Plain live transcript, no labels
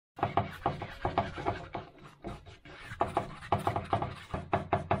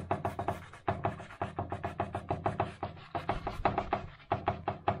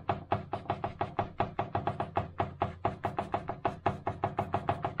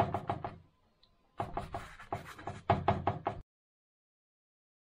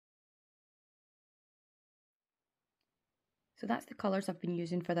So that's the colours I've been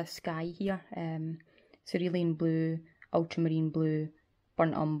using for this sky here. Cerulean blue, ultramarine blue,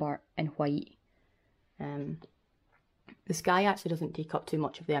 burnt umber and white. The sky actually doesn't take up too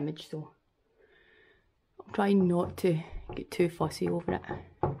much of the image, so I'm trying not to get too fussy over it.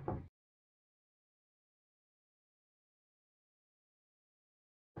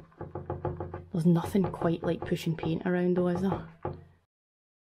 There's nothing quite like pushing paint around though, is there?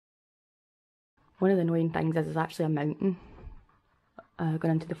 One of the annoying things is there's actually a mountain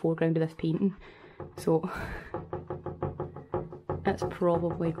going into the foreground of this painting, so it's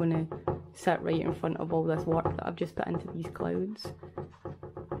probably going to sit right in front of all this work that I've just put into these clouds.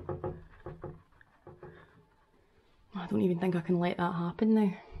 I don't even think I can let that happen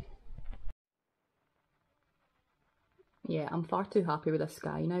now. Yeah, I'm far too happy with this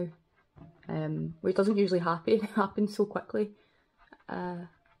sky now, which doesn't usually happen so quickly. I've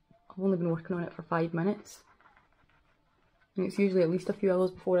only been working on it for 5 minutes. And it's usually at least a few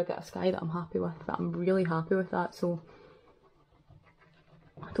hours before I get a sky that I'm happy with, that I'm really happy with that, so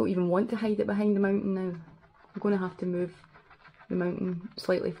I don't even want to hide it behind the mountain now. I'm going to have to move the mountain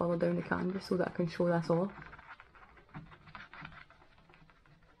slightly further down the canvas so that I can show this off.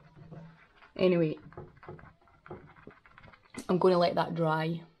 Anyway, I'm going to let that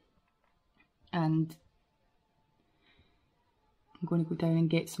dry and I'm going to go down and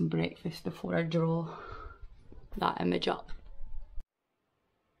get some breakfast before I draw that image up.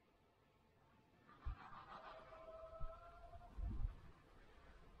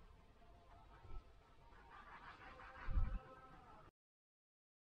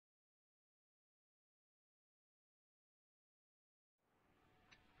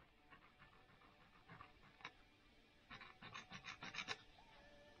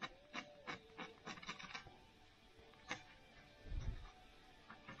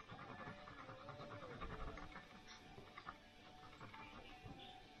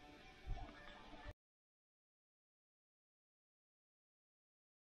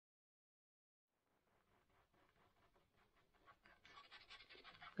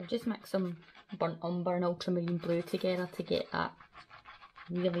 I've just mixed some burnt umber and ultramarine blue together to get that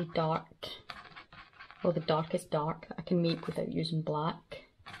really dark, well, the darkest dark that I can make without using black.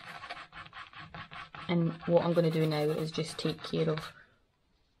 And what I'm going to do now is just take care of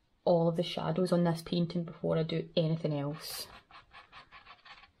all of the shadows on this painting before I do anything else.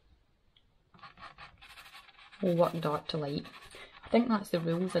 We'll work dark to light. I think that's the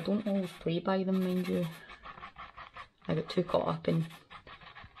rules. I don't always play by them, mind you. I get too caught up in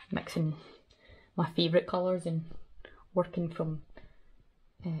mixing my favourite colours and working from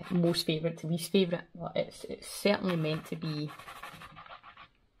most favourite to least favourite, but it's certainly meant to be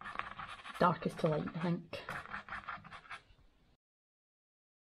darkest to light, I think.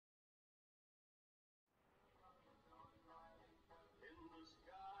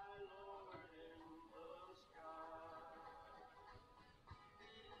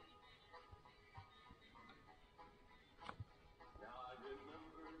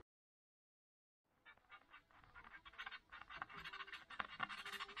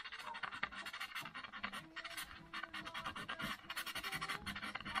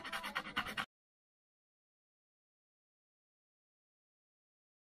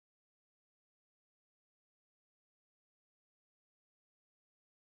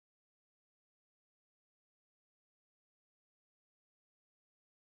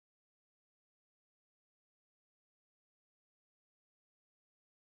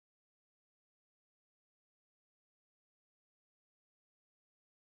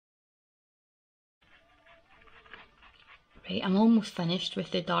 Right, I'm almost finished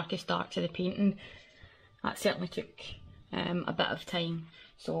with the darkest darks of the painting. That certainly took a bit of time,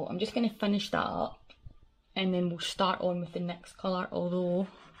 so I'm just going to finish that up and then we'll start on with the next colour, although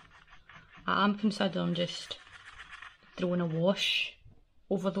I am considering just throwing a wash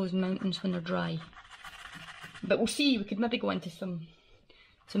over those mountains when they're dry. But we'll see, we could maybe go into some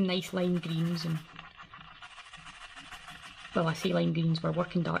nice lime greens and, well, I say lime greens, we're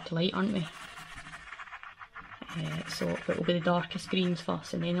working dark to light, aren't we? So it'll be the darkest greens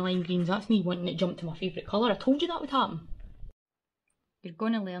first and then the lime greens. That's me wanting to jump to my favourite colour. I told you that would happen. You're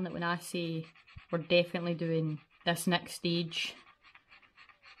going to learn that when I say we're definitely doing this next stage,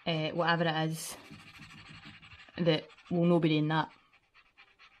 whatever it is, that we'll not be doing that.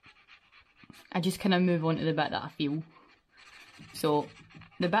 I just kind of move on to the bit that I feel. So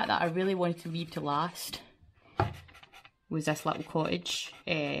the bit that I really wanted to leave to last was this little cottage,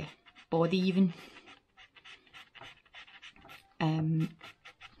 body even.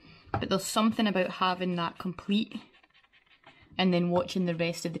 But there's something about having that complete and then watching the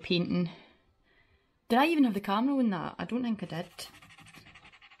rest of the painting. Did I even have the camera on that? I don't think I did.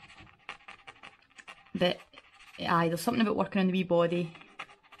 But aye, there's something about working on the wee body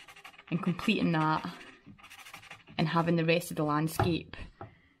and completing that and having the rest of the landscape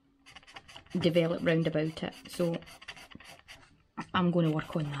develop round about it. So I'm going to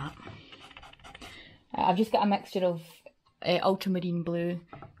work on that. I've just got a mixture of ultramarine blue,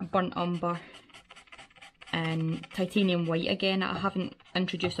 burnt umber and titanium white again. I haven't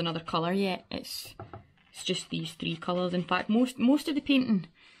introduced another colour yet. It's just these three colours. In fact, most of the painting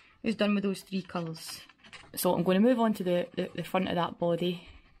is done with those three colours. So I'm going to move on to the front of that body,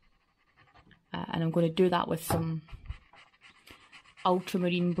 and I'm going to do that with some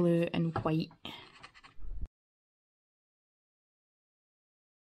ultramarine blue and white.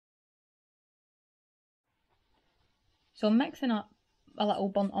 So I'm mixing up a little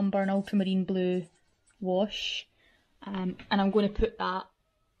burnt umber and ultramarine blue wash, and I'm going to put that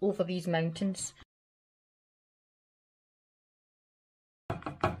over these mountains.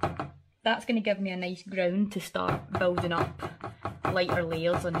 That's going to give me a nice ground to start building up lighter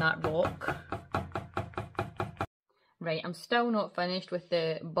layers on that rock. Right, I'm still not finished with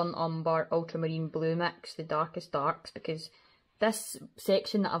the burnt umber ultramarine blue mix, the darkest darks, because this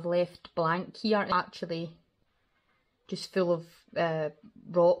section that I've left blank here is actually just full of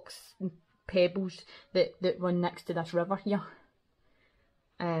rocks and pebbles that run next to this river here.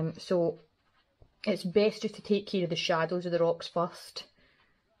 So it's best just to take care of the shadows of the rocks first.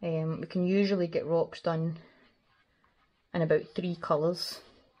 We can usually get rocks done in about 3 colours.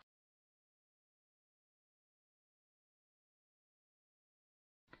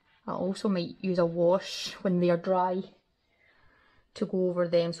 I also might use a wash when they are dry to go over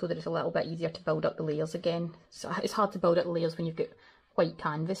them so that it's a little bit easier to build up the layers again. So it's hard to build up the layers when you've got white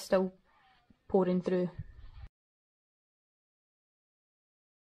canvas still pouring through.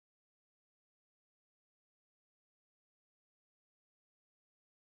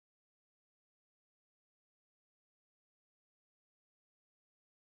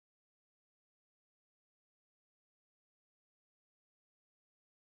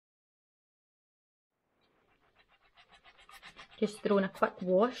 Just throwing a quick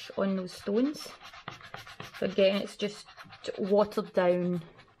wash on those stones. So again, it's just watered down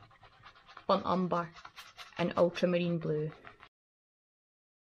burnt umber and ultramarine blue.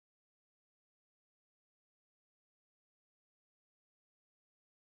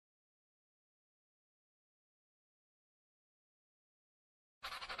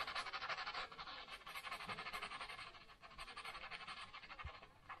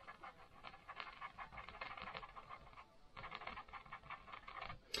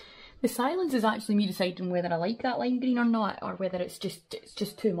 The silence is actually me deciding whether I like that lime green or not, or whether it's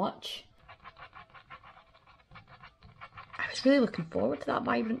just too much. I was really looking forward to that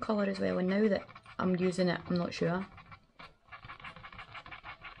vibrant colour as well, and now that I'm using it, I'm not sure.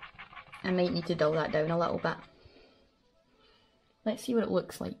 I might need to dull that down a little bit. Let's see what it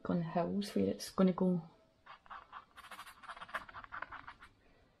looks like on the hills where it's going to go.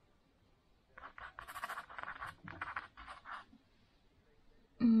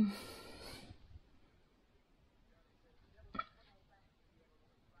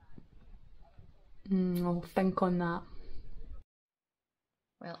 I'll think on that.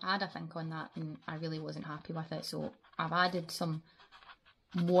 Well, I had a think on that and I really wasn't happy with it, so I've added some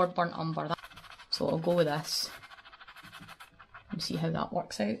more burnt umber. So I'll go with this and see how that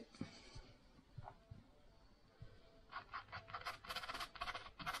works out.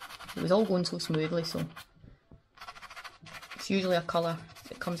 It was all going so smoothly, so it's usually a colour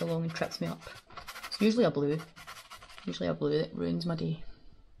that comes along and trips me up. It's usually a blue that ruins my day.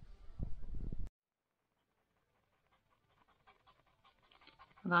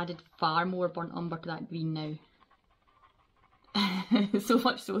 I've added far more burnt umber to that green now. So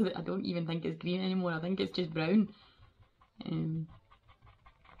much so that I don't even think it's green anymore, I think it's just brown.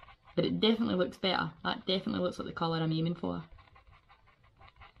 But it definitely looks better. That definitely looks like the colour I'm aiming for.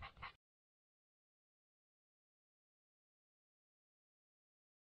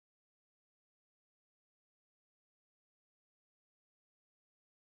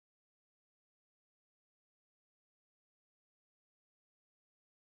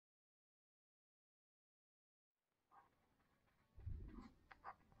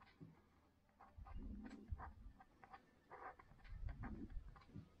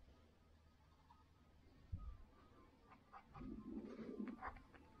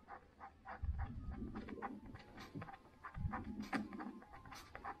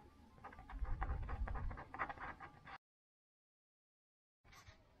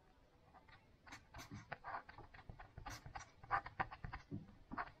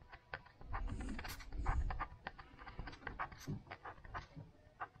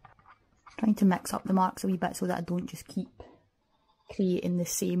 trying to mix up the marks a wee bit so that I don't just keep creating the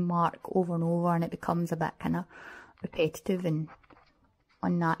same mark over and over and it becomes a bit kind of repetitive and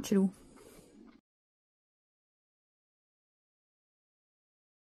unnatural.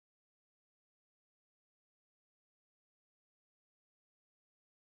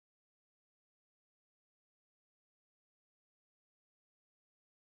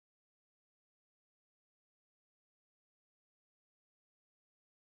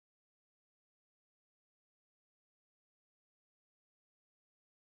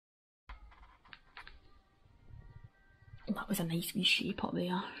 That was a nice wee shape up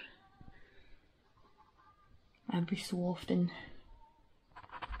there. Every so often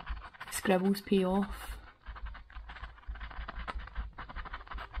scribbles pay off.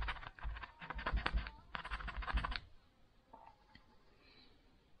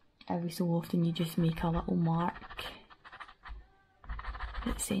 Every so often you just make a little mark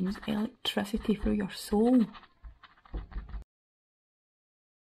that sends electricity through your soul.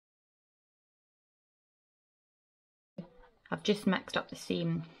 I've just mixed up the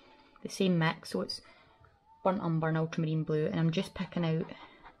same mix, so it's burnt umber and ultramarine blue, and I'm just picking out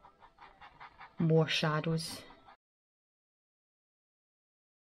more shadows.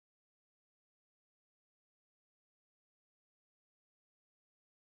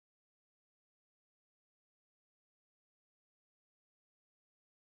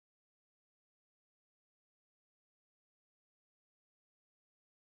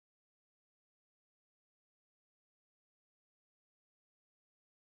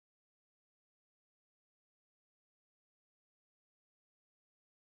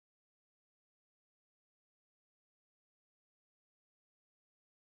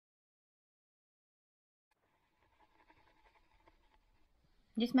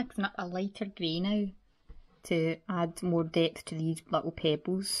 Just mixing up a lighter grey now to add more depth to these little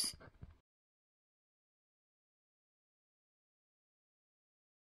pebbles.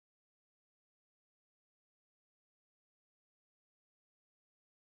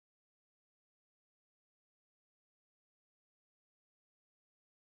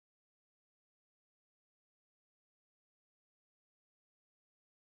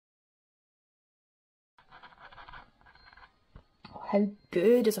 How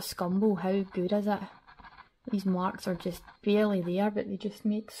good is a scumble? How good is it? These marks are just barely there, but they just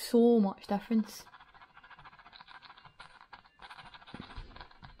make so much difference.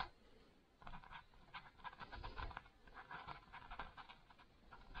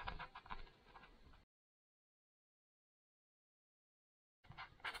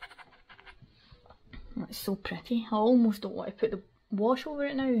 It's so pretty. I almost don't want to put the wash over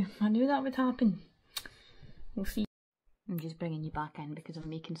it now. I knew that would happen. We'll see. I'm just bringing you back in because I'm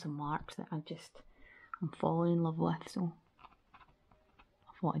making some marks that I'm falling in love with, so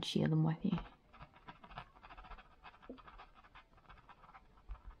I thought I'd share them with you.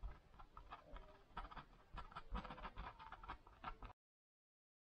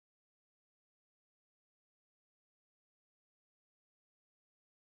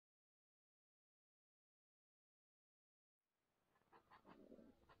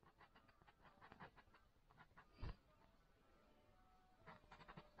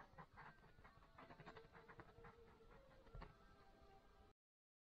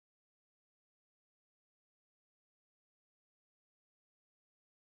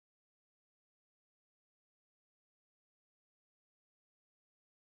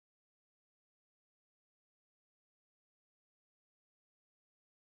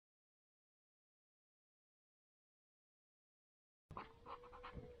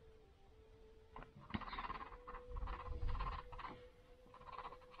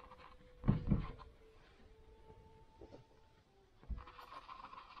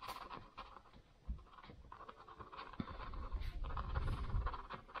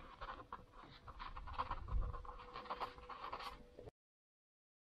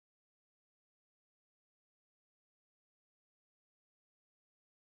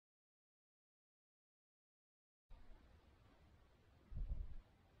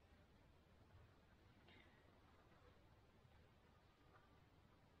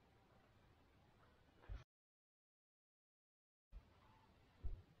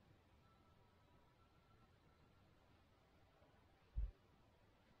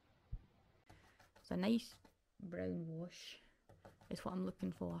 So a nice brown wash is what I'm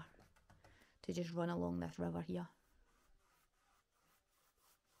looking for to just run along this river here.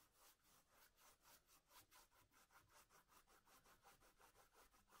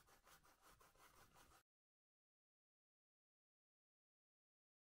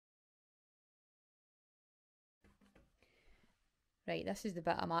 Right, this is the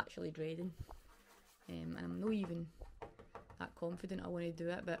bit I'm actually dreading. And I'm not even that confident I want to do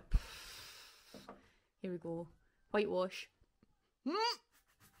it, but here we go. Whitewash.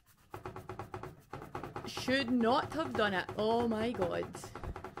 Should not have done it. Oh my god.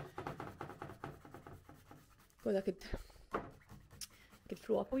 God, I could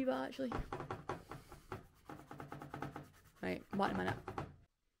throw up a wee bit actually. Right, one minute.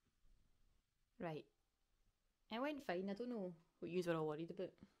 Right. It went fine. I don't know what yous were all worried about.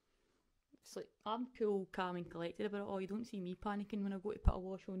 It's like, I'm cool, calm and collected about it all. You don't see me panicking when I go to put a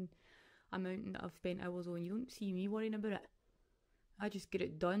wash on a mountain that I've spent hours on. You don't see me worrying about it. I just get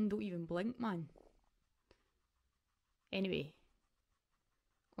it done, don't even blink, man. Anyway,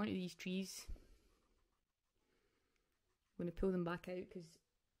 onto these trees. I'm going to pull them back out because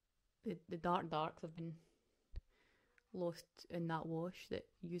the darks have been lost in that wash that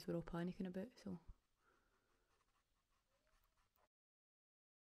yous were all panicking about, so...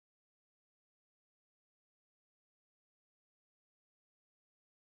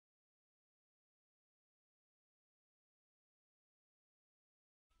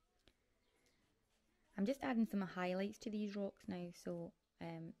 I'm just adding some highlights to these rocks now, so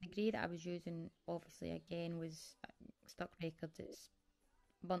the grey that I was using, obviously, again, was Stuck Records. It's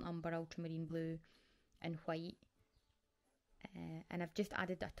burnt umber, ultramarine blue and white. And I've just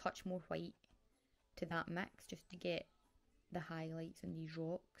added a touch more white to that mix just to get the highlights in these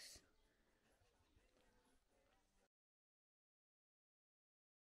rocks.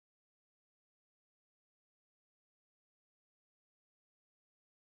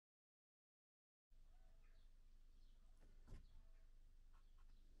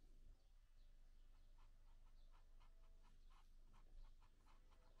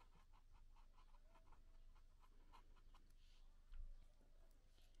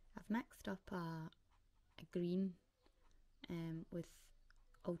 I've mixed up a green with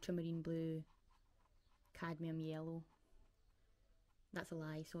ultramarine blue, cadmium yellow. That's a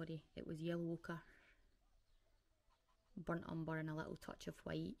lie, sorry. It was yellow ochre, burnt umber and a little touch of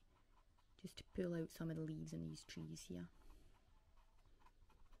white, just to pull out some of the leaves in these trees here.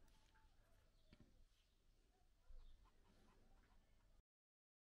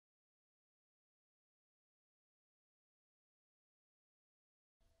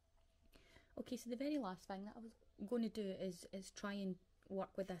 Okay, so the very last thing that I was going to do is try and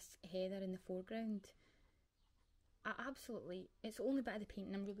work with this heather in the foreground. It's the only bit of the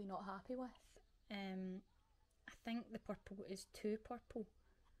painting I'm really not happy with. I think the purple is too purple.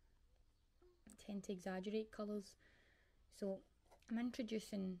 I tend to exaggerate colours. So I'm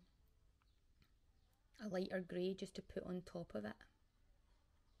introducing a lighter grey just to put on top of it,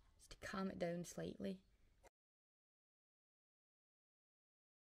 just to calm it down slightly.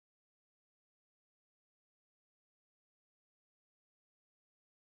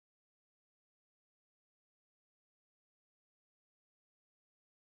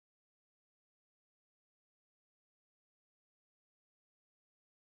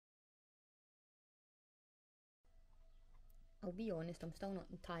 I'll be honest, I'm still not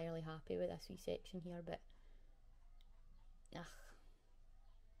entirely happy with this wee section here, but ugh.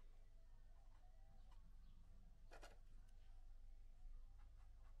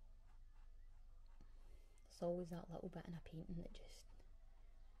 There's always that little bit in a painting that just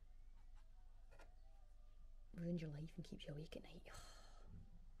ruins your life and keeps you awake at night.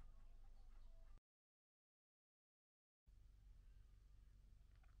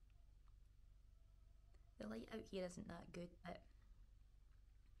 The light out here isn't that good, but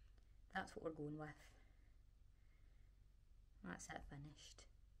that's what we're going with. That's it finished.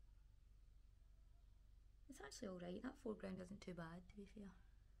 It's actually alright, that foreground isn't too bad, to be fair.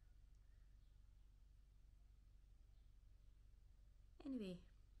 Anyway,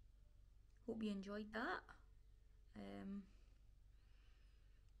 hope you enjoyed that.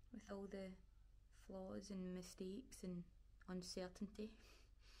 With all the flaws and mistakes and uncertainty.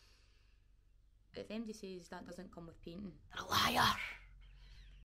 But if MD says that doesn't come with painting, they're a liar!